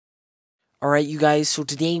Alright, you guys, so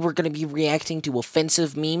today we're going to be reacting to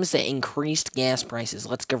offensive memes that increased gas prices.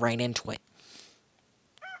 Let's get right into it.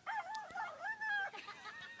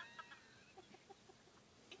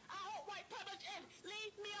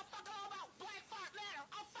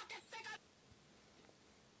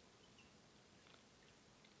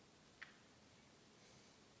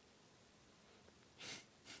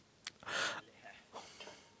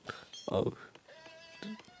 Oh.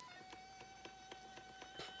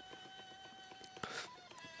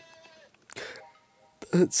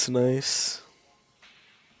 That's nice.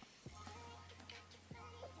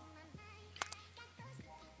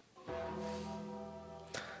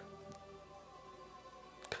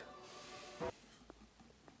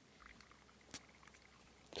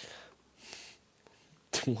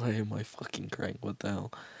 Why am I fucking crying? What the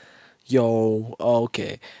hell? Yo,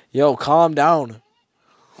 okay. Yo, calm down.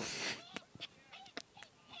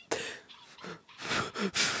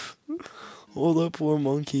 Oh, that poor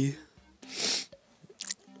monkey.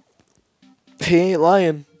 He ain't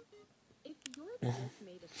lying. If your voice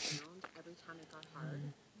made a sound every time it got hard,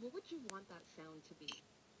 what would you want that sound to be?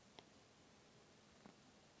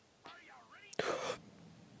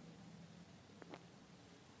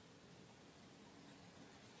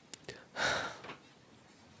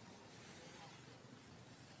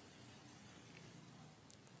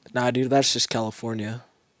 Nah, dude, that's just California.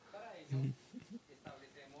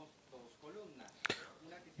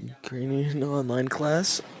 Ukrainian online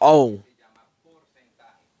class? Oh.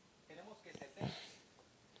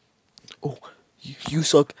 Oh, you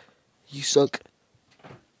suck. You suck.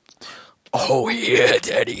 Oh, yeah,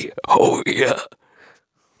 daddy. Oh, yeah.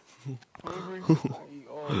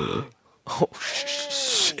 Oh,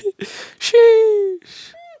 shit.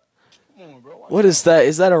 Sheesh. What is that?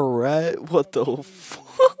 Is that a rat? What the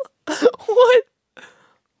fuck? What?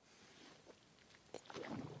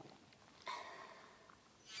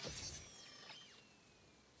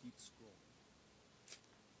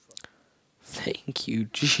 Thank you,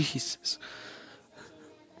 Jesus.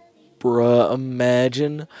 Bruh,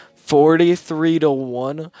 imagine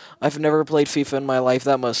 43-1. I've never played FIFA in my life.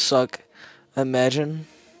 That must suck. Imagine.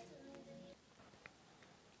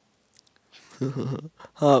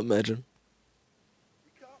 Imagine.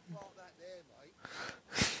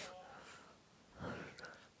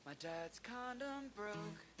 My dad's condom broke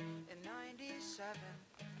in '97.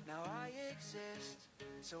 Now I exist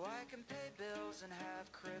so I can pay bills and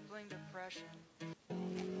have crippling depression.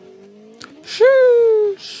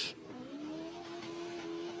 Sheesh.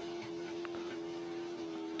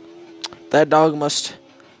 That dog must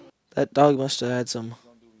have had some.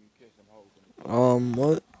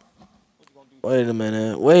 What? Wait a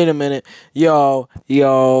minute. Wait a minute. Yo,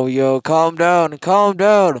 calm down. Calm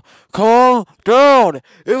down. Calm down.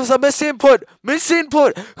 It was a misinput.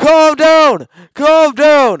 Misinput. Calm down. Calm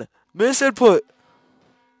down. Misinput.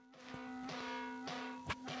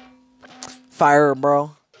 Fire,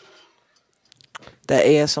 bro. That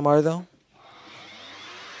ASMR, though.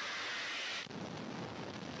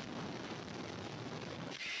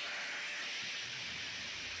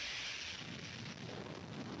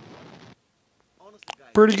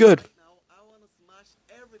 Pretty good. Now I want to smash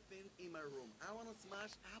everything in my room. I want to smash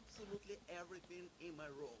absolutely everything in my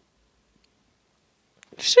room.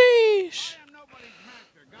 Sheesh. I am nobody's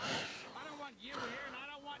master, guys. I don't want you here, and I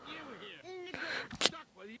don't want you here. Stuck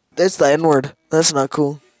with you. That's the N-word. That's not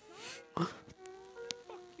cool.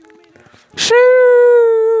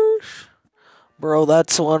 Sheesh. Bro,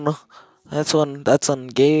 that's on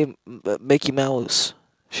gay Mickey Mouse.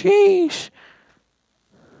 Sheesh.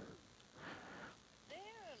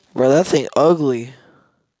 Bro, that thing ugly.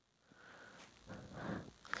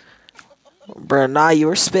 Bro, nah, you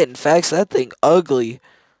were spitting facts. That thing ugly.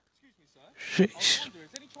 Sheesh.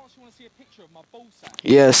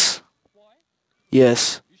 Yes.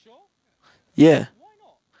 Yes. You sure? Yeah. Why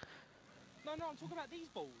not? No, I'm talking about these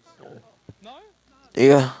balls. No?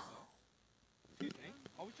 Yeah. Excuse me.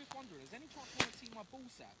 I was just wondering, is any chance you want to see my ball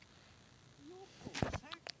sack? Your ball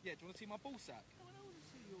sack? Yeah, do you want to see my ball sack? I don't want to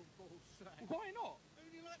see your ball sack. Why not? Who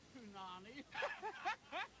do you like, Punani?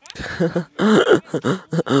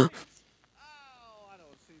 Oh, I don't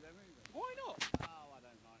want to see them either. Why not? Oh, I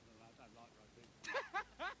don't like them. I don't like rugby.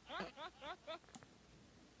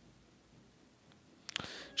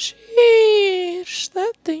 Sheesh.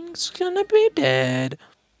 That thing's gonna be dead.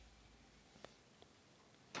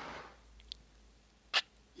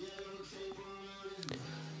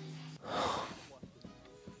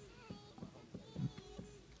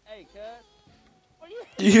 Hey, Kurt.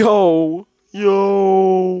 Yo.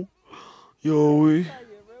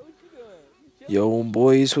 Yo,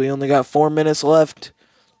 boys, we only got 4 minutes left.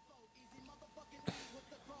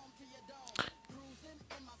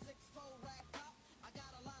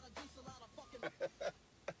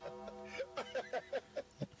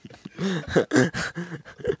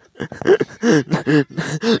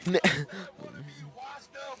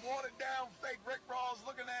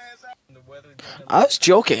 I was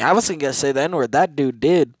joking. I wasn't gonna say the N word. That dude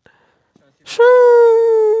did.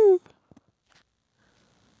 Shoo.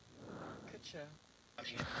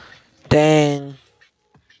 Dang.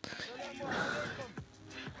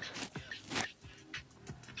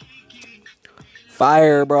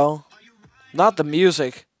 Fire, bro. Not the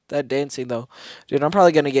music. That dancing, though. Dude, I'm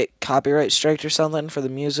probably gonna get copyright striked or something for the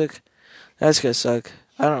music. That's gonna suck.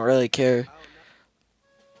 I don't really care.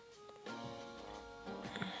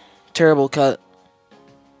 Terrible cut.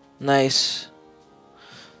 Nice.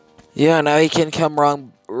 Yeah, now he can come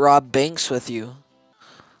rob banks with you.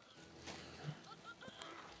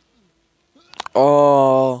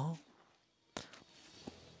 Oh.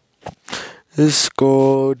 Let's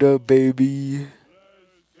go, the baby.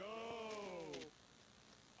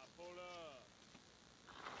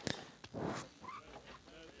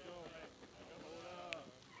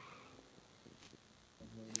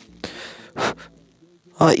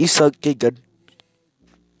 Oh, you suck. Get good.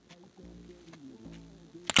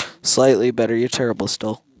 Slightly better. You're terrible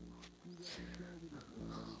still.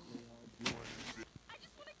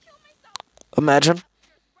 Imagine.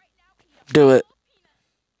 Do it.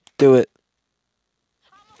 Do it.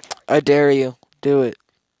 I dare you. Do it.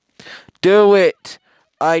 Do it.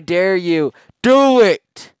 I dare you. Do it.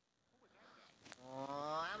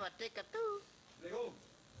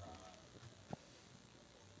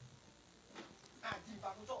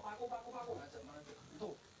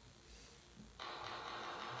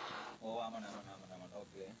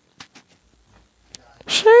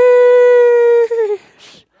 Sheesh.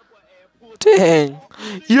 Dang.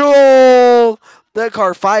 Yo. That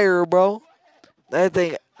car fire, bro. That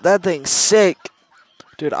thing's sick.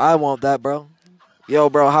 Dude, I want that, bro. Yo,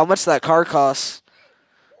 bro, how much that car costs?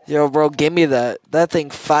 Yo, bro, give me that. That thing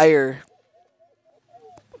fire.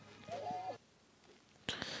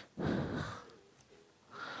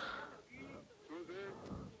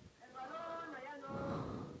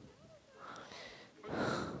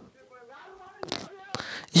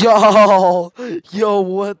 Yo,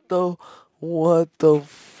 what the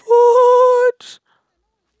fudge?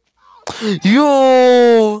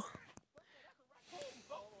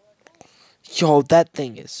 Yo, that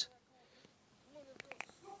thing is.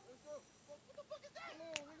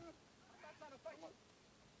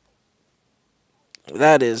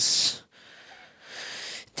 That's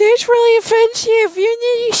really offensive. You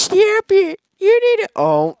need to stop it. You need to.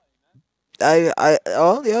 Oh,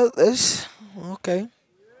 yeah, this. Okay.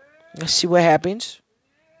 Let's see what happens.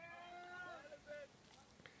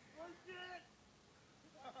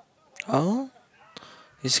 Oh,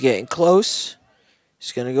 he's getting close.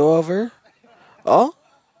 He's gonna go over. Oh,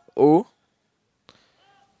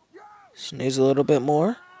 just needs a little bit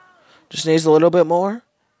more. Just needs a little bit more.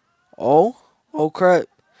 Oh crap!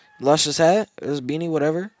 Lost his hat, his beanie,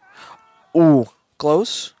 whatever. Ooh,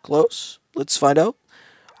 close. Let's find out.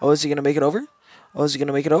 Oh, is he gonna make it over?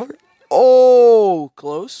 Oh,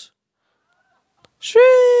 close.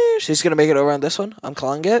 Sheesh. He's gonna make it over on this one. I'm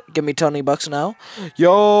calling it. Give me $20 now.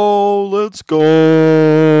 Yo, let's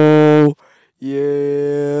go.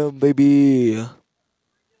 Yeah, baby.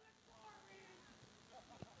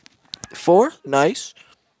 4, nice.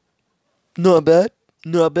 Not bad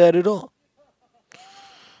at all.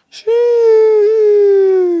 Sheesh.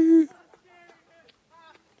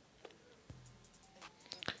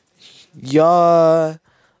 Yeah,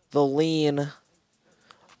 the lean.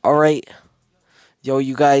 All right. Yo,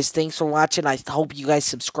 you guys, thanks for watching. I hope you guys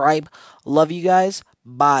subscribe. Love you guys.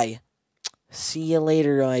 Bye. See you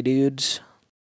later, my dudes.